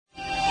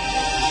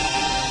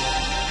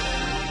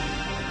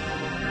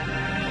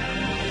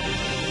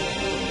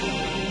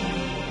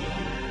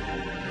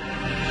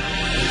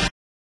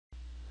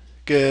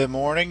Good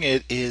morning.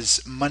 It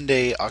is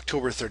Monday,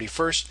 October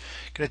 31st.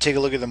 Going to take a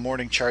look at the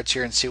morning charts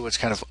here and see what's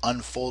kind of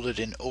unfolded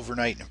in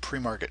overnight and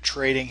pre-market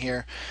trading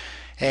here.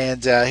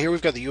 And here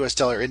we've got the US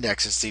dollar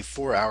index. It's the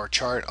 4-hour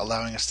chart,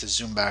 allowing us to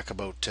zoom back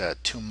about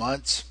 2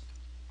 months.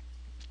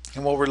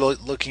 And what we're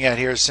looking at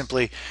here is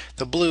simply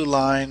the blue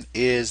line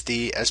is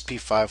the SP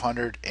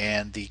 500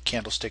 and the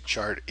candlestick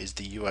chart is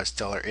the US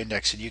dollar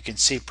index. And you can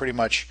see pretty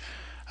much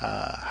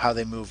how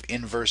they move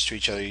inverse to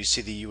each other. You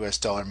see the US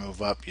dollar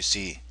move up, you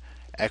see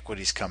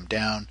equities come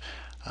down.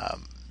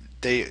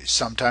 They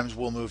sometimes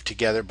will move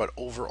together, but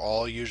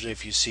overall, usually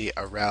if you see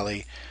a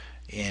rally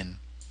in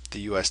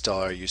the US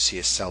dollar, you see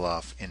a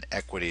sell-off in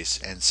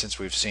equities. And since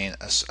we've seen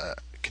a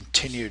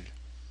continued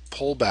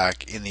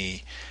pullback in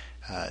the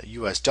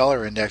US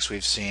dollar index,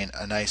 we've seen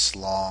a nice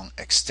long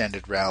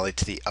extended rally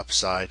to the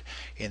upside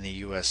in the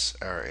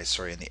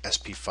in the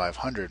SP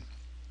 500.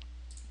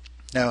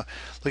 Now,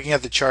 looking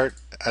at the chart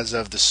as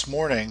of this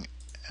morning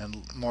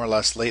and more or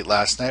less late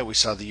last night, we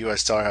saw the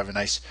US dollar have a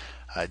nice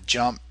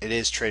jump. It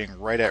is trading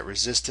right at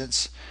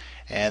resistance,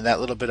 and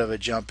that little bit of a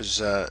jump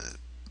is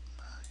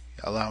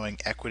allowing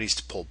equities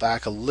to pull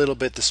back a little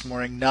bit this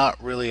morning.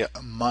 Not really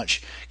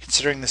much,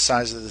 considering the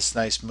size of this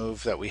nice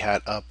move that we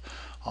had up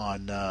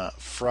on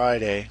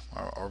Friday,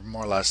 or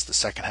more or less the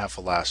second half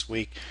of last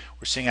week.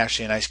 We're seeing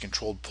actually a nice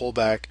controlled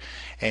pullback,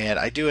 and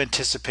I do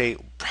anticipate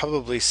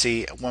probably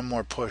see one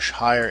more push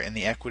higher in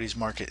the equities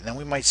market, and then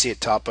we might see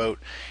it top out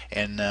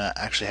and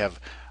actually have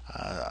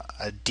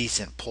a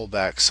decent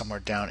pullback somewhere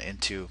down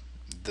into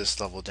this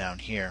level down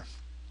here.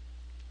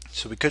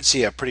 So we could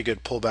see a pretty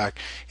good pullback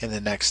in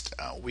the next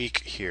week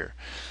here.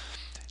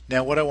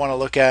 Now what I want to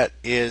look at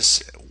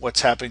is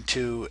what's happening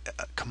to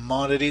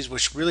commodities,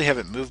 which really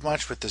haven't moved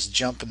much with this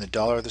jump in the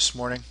dollar this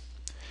morning.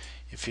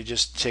 If you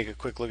just take a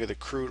quick look at the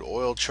crude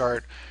oil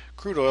chart,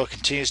 crude oil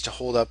continues to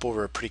hold up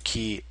over a pretty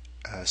key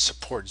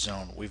support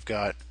zone. We've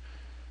got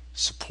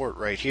support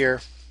right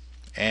here,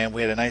 and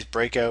we had a nice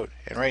breakout,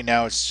 and right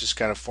now it's just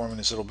kind of forming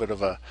this little bit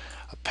of a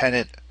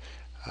pennant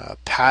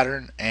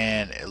pattern,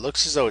 and it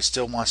looks as though it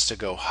still wants to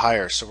go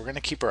higher. So we're going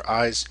to keep our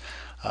eyes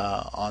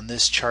on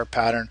this chart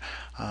pattern.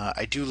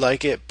 I do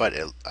like it, but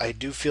I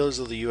do feel as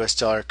though the US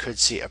dollar could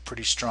see a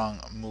pretty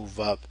strong move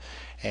up,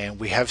 and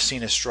we have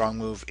seen a strong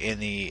move in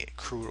the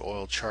crude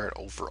oil chart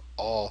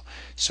overall,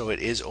 so it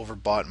is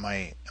overbought in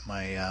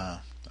my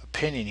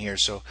opinion here.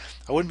 So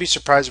I wouldn't be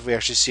surprised if we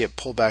actually see it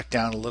pull back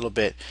down a little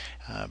bit,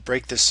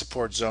 break this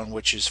support zone,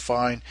 which is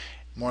fine.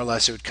 More or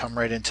less it would come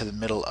right into the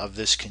middle of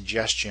this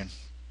congestion,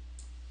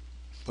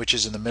 which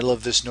is in the middle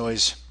of this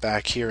noise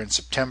back here in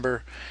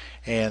September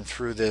and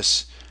through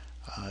this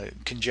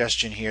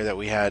congestion here that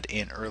we had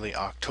in early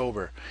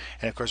October.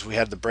 And of course we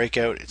had the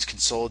breakout. It's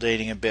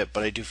consolidating a bit,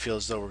 but I do feel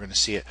as though we're going to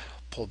see it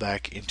pull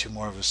back into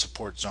more of a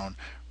support zone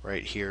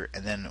right here,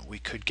 and then we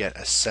could get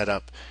a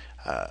setup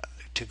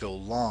to go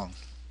long.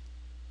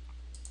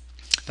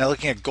 Now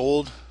looking at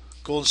gold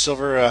and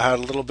silver had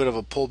a little bit of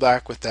a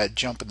pullback with that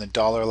jump in the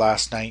dollar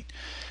last night.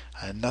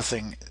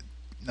 Nothing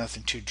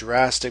too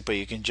drastic, but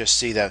you can just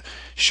see that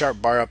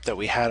sharp bar up that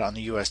we had on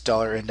the US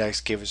dollar index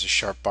gave us a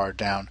sharp bar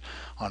down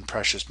on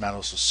precious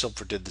metals. So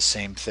silver did the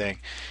same thing,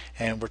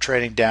 and we're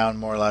trading down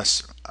more or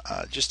less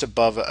just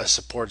above a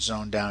support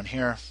zone down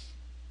here,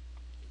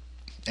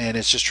 and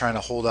it's just trying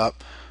to hold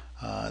up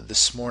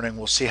this morning.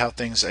 We'll see how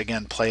things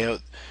again play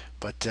out,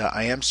 but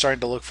I am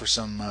starting to look for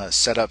some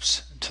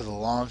setups to the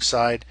long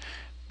side,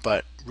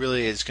 but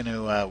really it's going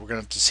to we're going to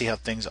have to see how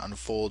things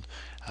unfold.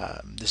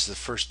 This is the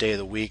first day of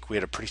the week. We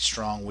had a pretty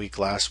strong week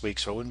last week,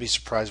 so I wouldn't be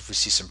surprised if we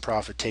see some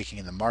profit taking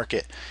in the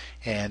market.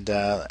 And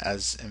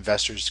as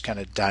investors kind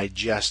of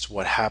digest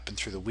what happened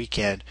through the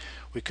weekend,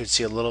 we could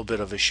see a little bit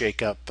of a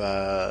shake-up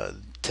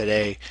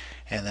today,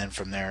 and then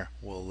from there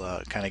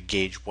we'll kind of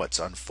gauge what's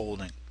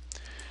unfolding.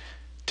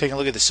 Taking a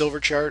look at the silver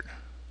chart,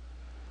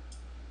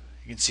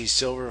 you can see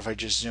silver, if I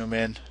just zoom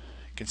in,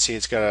 you can see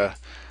it's got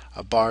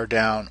a bar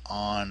down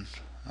on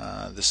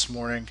this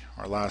morning,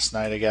 or last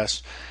night I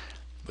guess,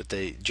 with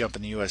the jump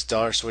in the US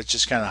dollar, so it's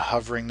just kind of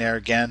hovering there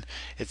again.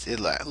 It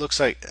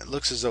looks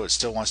as though it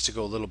still wants to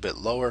go a little bit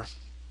lower,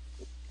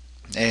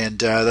 and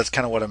that's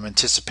kind of what I'm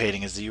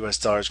anticipating, is the US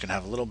dollar is going to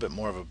have a little bit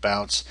more of a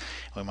bounce.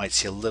 We might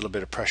see a little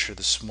bit of pressure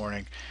this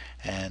morning,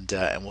 and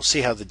we'll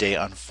see how the day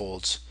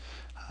unfolds,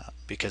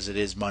 because it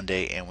is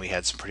Monday and we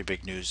had some pretty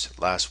big news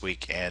last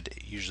week, and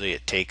usually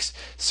it takes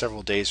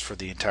several days for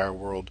the entire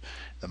world,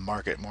 the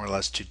market more or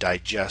less, to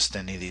digest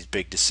any of these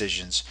big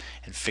decisions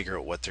and figure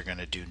out what they're going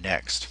to do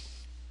next.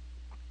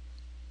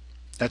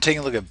 Now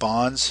taking a look at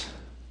bonds,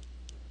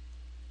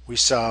 we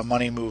saw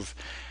money move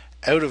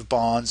out of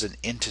bonds and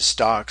into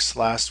stocks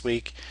last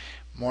week.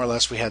 More or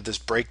less we had this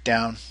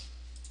breakdown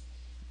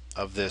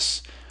of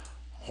this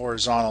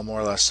horizontal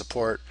more or less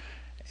support,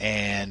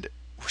 and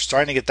we're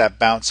starting to get that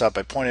bounce up.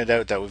 I pointed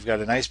out that we've got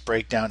a nice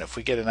breakdown. If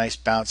we get a nice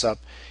bounce up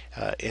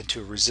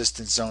into a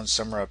resistance zone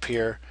somewhere up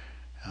here,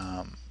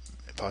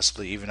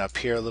 possibly even up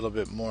here a little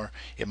bit more,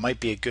 it might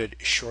be a good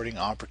shorting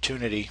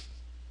opportunity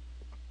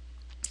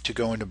to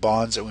go into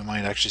bonds, and we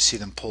might actually see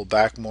them pull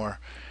back more.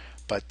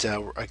 But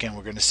again,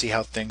 we're going to see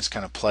how things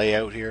kind of play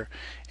out here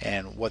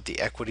and what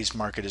the equities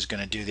market is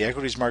going to do. The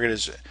equities market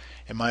is,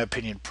 in my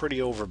opinion, pretty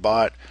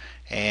overbought,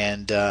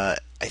 and I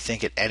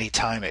think at any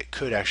time it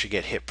could actually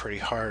get hit pretty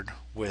hard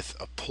with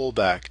a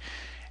pullback.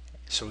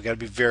 So we got to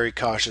be very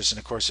cautious. And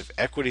of course, if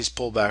equities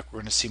pull back,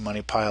 we're going to see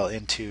money pile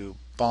into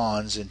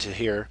bonds, into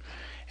here,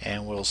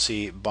 and we'll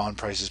see bond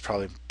prices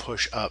probably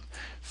push up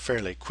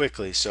fairly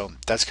quickly. So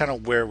that's kind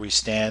of where we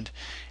stand.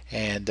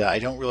 And I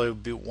don't really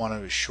want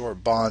to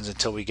short bonds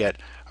until we get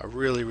a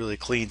really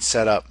clean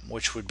setup,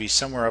 which would be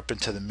somewhere up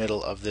into the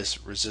middle of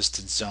this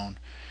resistance zone,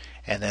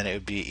 and then it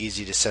would be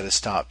easy to set a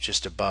stop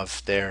just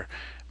above there.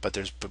 But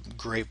there's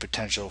great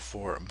potential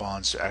for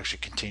bonds to actually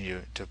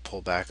continue to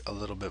pull back a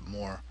little bit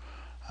more.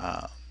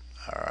 A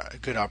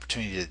good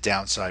opportunity to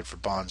downside for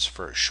bonds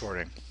for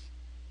shorting.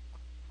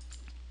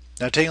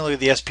 Now taking a look at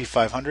the SP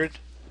 500.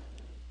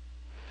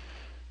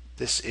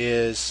 This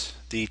is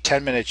the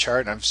 10-minute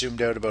chart, and I've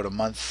zoomed out about a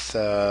month,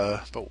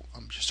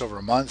 just over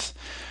a month,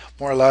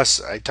 more or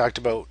less. I talked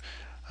about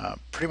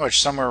pretty much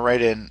somewhere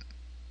right in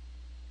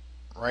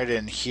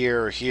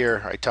here or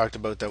here. I talked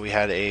about that we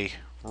had a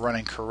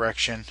running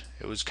correction.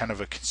 It was kind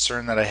of a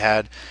concern that I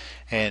had,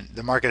 and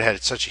the market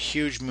had such a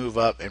huge move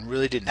up and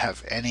really didn't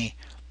have any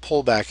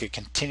pullback. It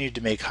continued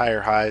to make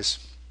higher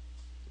highs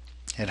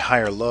and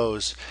higher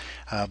lows,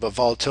 but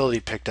volatility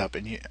picked up,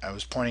 and I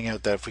was pointing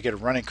out that if we get a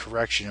running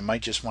correction, it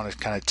might just want to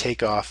kind of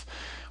take off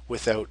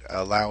without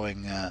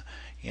allowing a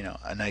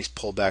nice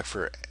pullback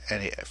for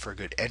a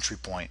good entry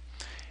point.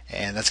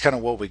 And that's kind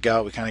of what we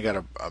got. We kind of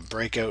got a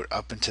breakout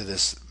up into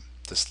this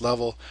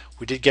level.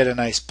 We did get a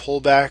nice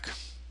pullback,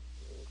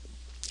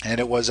 and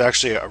it was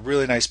actually a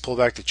really nice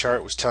pullback. The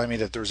chart was telling me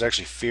that there was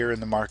actually fear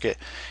in the market,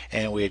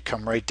 and we had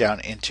come right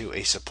down into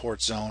a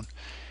support zone.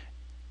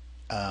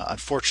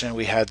 Unfortunately,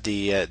 we had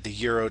the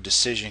euro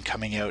decision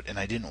coming out, and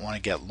I didn't want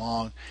to get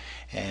long,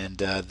 and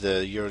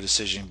the euro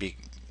decision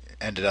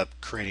ended up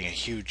creating a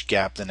huge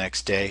gap the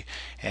next day,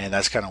 and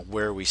that's kind of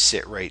where we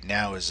sit right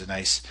now, is a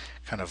nice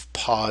kind of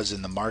pause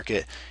in the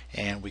market,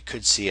 and we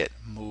could see it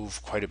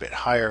move quite a bit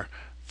higher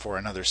for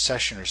another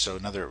session or so,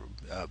 another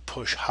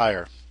push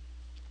higher.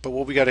 But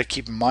what we got to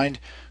keep in mind,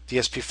 the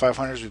SP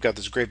 500, we've got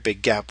this great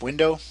big gap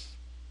window,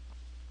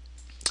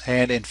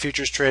 and in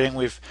futures trading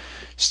we've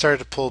started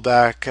to pull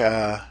back.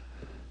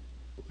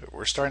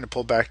 We're starting to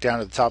pull back down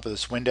to the top of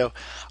this window.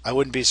 I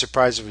wouldn't be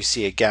surprised if we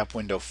see a gap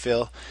window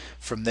fill.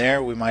 From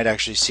there we might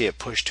actually see it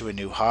push to a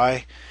new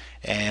high,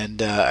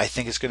 and I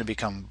think it's going to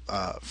become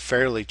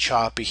fairly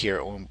choppy here,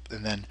 and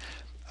then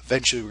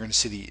eventually we're going to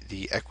see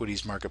the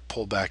equities market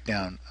pull back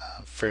down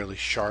fairly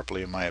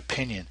sharply, in my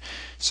opinion.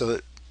 So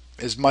that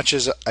as much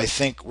as I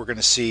think we're going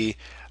to see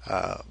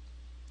a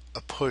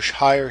push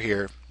higher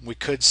here, we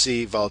could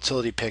see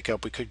volatility pick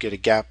up. We could get a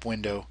gap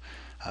window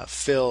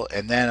fill,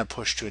 and then a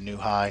push to a new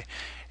high,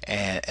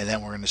 and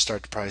then we're going to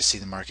start to probably see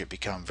the market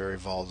become very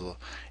volatile,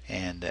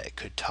 and it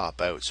could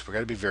top out. So we're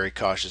going to be very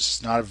cautious.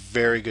 It's not a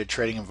very good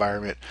trading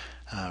environment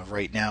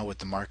right now with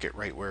the market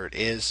right where it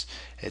is.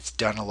 It's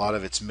done a lot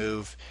of its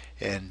move,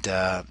 and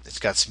it's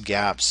got some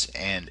gaps,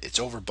 and it's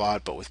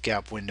overbought, but with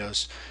gap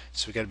windows,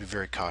 so we got to be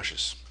very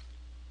cautious.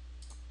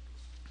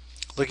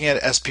 Looking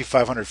at SP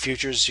 500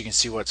 futures, you can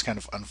see what's kind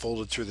of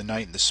unfolded through the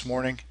night and this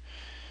morning.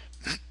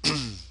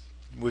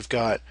 We've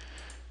got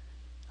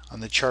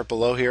on the chart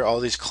below here all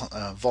these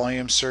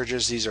volume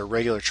surges. These are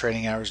regular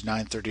trading hours,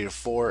 9:30 to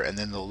 4, and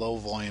then the low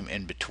volume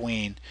in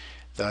between,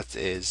 that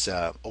is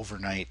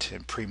overnight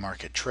and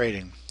pre-market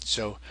trading.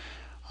 So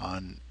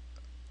on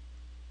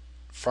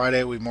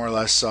Friday we more or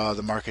less saw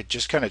the market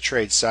just kind of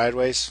trade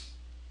sideways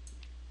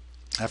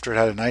after it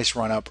had a nice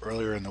run up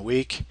earlier in the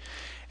week,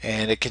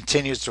 and it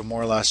continues to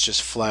more or less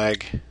just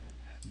flag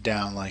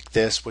down like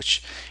this,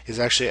 which is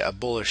actually a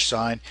bullish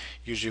sign.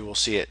 Usually we'll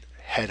see it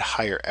head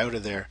higher out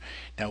of there.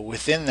 Now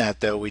within that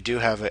though, we do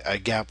have a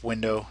gap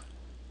window.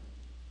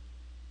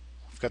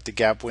 We've got the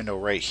gap window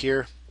right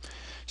here,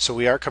 so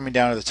we are coming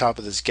down to the top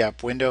of this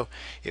gap window.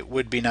 It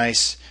would be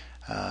nice,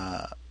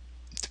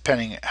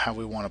 depending how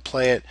we want to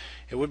play it,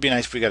 it would be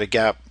nice if we got a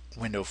gap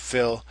window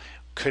fill.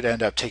 Could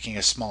end up taking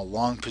a small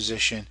long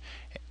position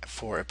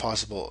for a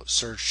possible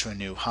surge to a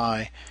new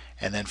high,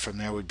 and then from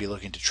there we'd be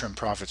looking to trim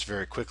profits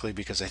very quickly,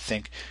 because I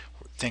think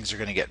things are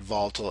going to get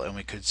volatile, and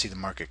we could see the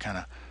market kind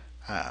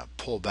of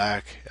pull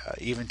back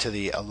even to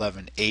the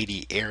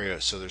 1180 area.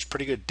 So there's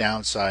pretty good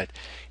downside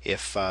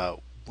if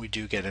we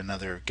do get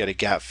a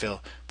gap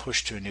fill,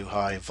 push to a new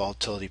high,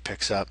 volatility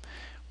picks up.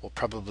 We'll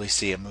probably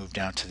see a move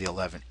down to the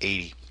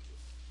 1180.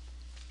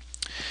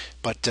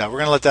 But we're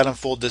going to let that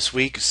unfold this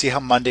week, see how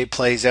Monday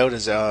plays out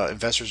as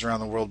investors around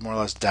the world more or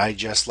less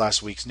digest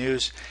last week's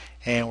news,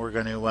 and we're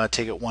going to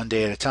take it one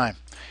day at a time.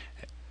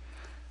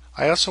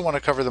 I also want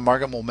to cover the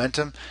market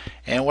momentum,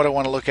 and what I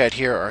want to look at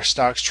here are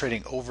stocks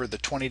trading over the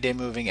 20-day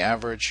moving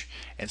average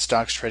and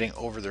stocks trading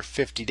over their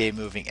 50-day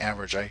moving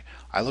average.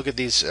 I look at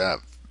these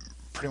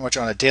pretty much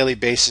on a daily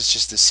basis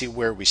just to see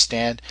where we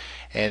stand,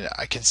 and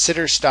I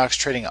consider stocks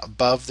trading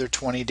above their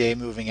 20-day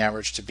moving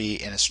average to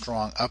be in a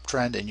strong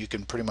uptrend, and you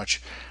can pretty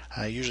much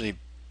usually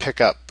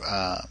pick up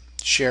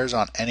shares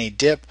on any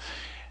dip.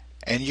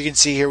 And you can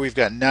see here we've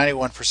got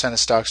 91% of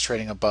stocks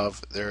trading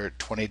above their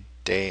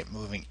 20-day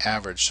moving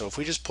average. So if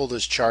we just pull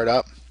this chart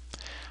up,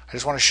 I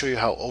just want to show you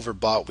how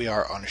overbought we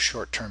are on a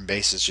short-term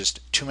basis. Just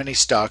too many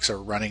stocks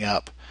are running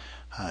up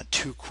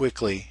too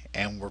quickly,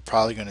 and we're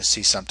probably going to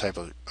see some type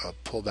of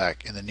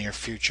pullback in the near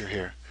future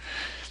here.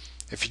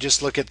 If you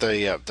just look at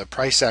the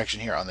price action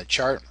here on the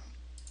chart,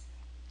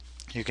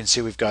 you can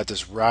see we've got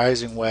this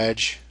rising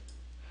wedge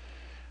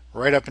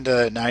right up into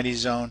the 90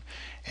 zone.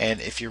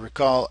 And if you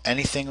recall,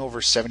 anything over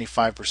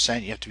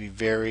 75%, you have to be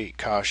very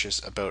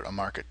cautious about a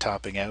market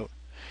topping out.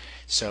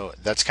 So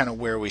that's kind of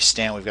where we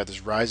stand. We've got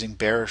this rising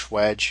bearish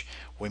wedge.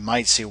 We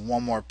might see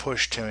one more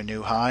push to a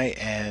new high,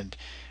 and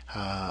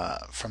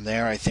from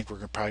there I think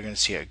we're probably going to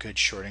see a good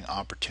shorting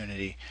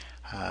opportunity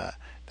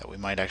that we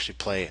might actually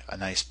play a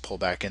nice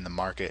pullback in the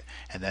market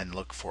and then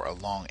look for a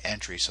long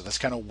entry. So that's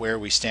kind of where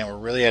we stand. We're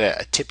really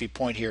at a tippy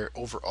point here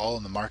overall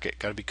in the market.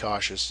 Got to be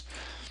cautious.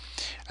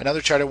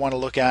 Another chart I want to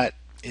look at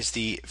is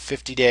the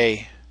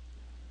 50-day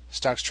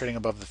stocks trading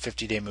above the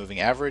 50-day moving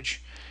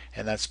average,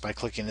 and that's by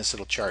clicking this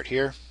little chart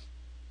here.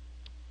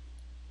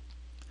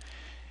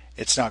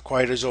 It's not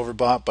quite as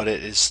overbought, but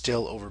it is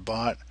still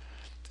overbought.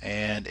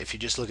 And if you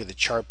just look at the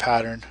chart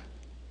pattern,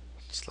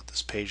 let's let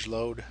this page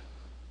load.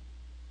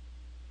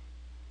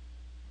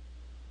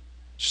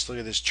 Just look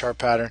at this chart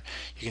pattern.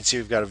 You can see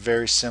we've got a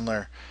very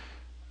similar.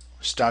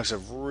 Stocks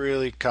have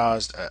really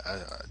caused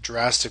a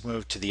drastic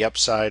move to the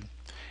upside.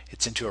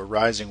 It's into a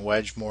rising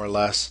wedge more or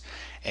less,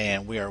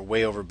 and we are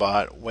way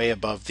overbought, way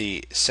above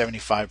the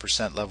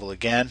 75% level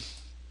again,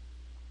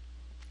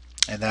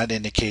 and that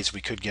indicates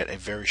we could get a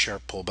very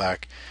sharp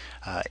pullback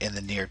in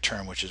the near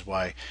term, which is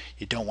why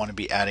you don't want to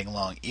be adding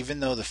long. Even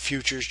though the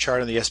futures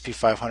chart on the SP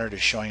 500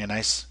 is showing a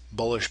nice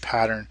bullish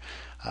pattern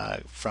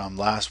from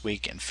last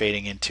week and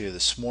fading into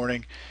this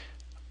morning,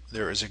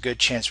 there is a good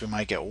chance we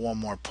might get one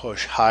more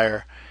push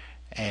higher.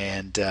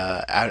 And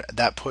at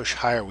that push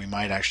higher, we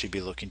might actually be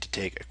looking to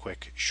take a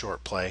quick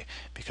short play,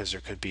 because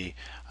there could be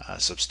a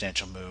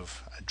substantial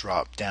move, a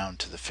drop down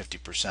to the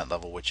 50%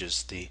 level, which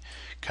is the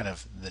kind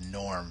of the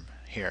norm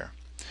here.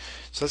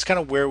 So that's kind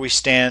of where we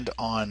stand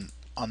on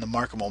the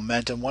market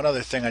momentum. One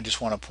other thing I just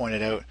want to point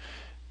it out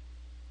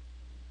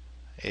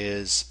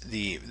is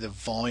the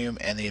volume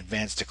and the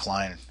advanced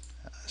decline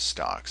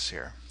stocks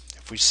here.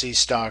 If we see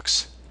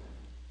stocks,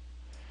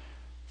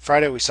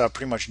 Friday we saw a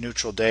pretty much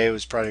neutral day. It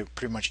was probably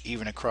pretty much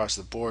even across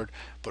the board,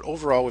 but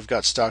overall we've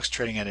got stocks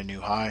trading at a new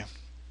high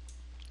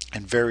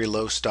and very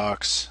low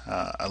stocks,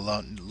 a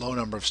low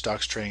number of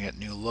stocks trading at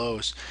new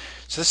lows.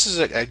 So this is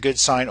a good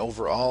sign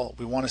overall.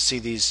 We want to see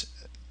these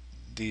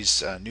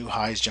new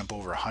highs jump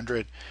over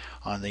 100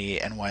 on the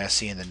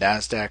NYSE and the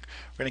NASDAQ.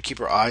 We're going to keep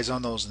our eyes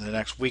on those in the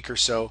next week or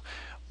so.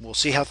 We'll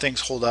see how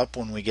things hold up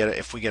when we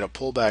if we get a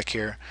pullback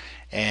here,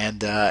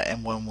 and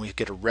when we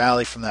get a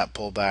rally from that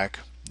pullback.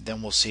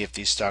 Then we'll see if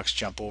these stocks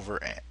jump over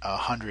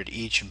 100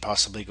 each and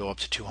possibly go up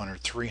to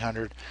 200,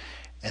 300.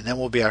 And then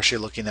we'll be actually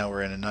looking that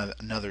we're in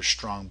another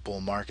strong bull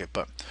market.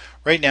 But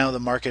right now the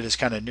market is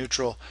kind of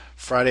neutral.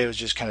 Friday was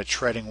just kind of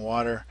treading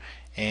water,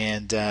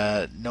 and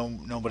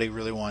nobody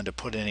really wanted to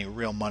put any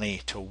real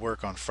money to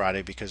work on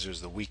Friday because there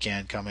was the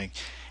weekend coming,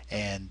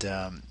 and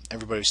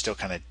everybody was still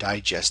kind of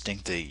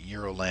digesting the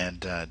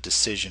Euroland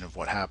decision of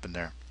what happened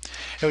there.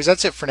 Anyways,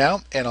 that's it for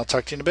now, and I'll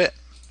talk to you in a bit.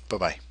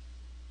 Bye-bye.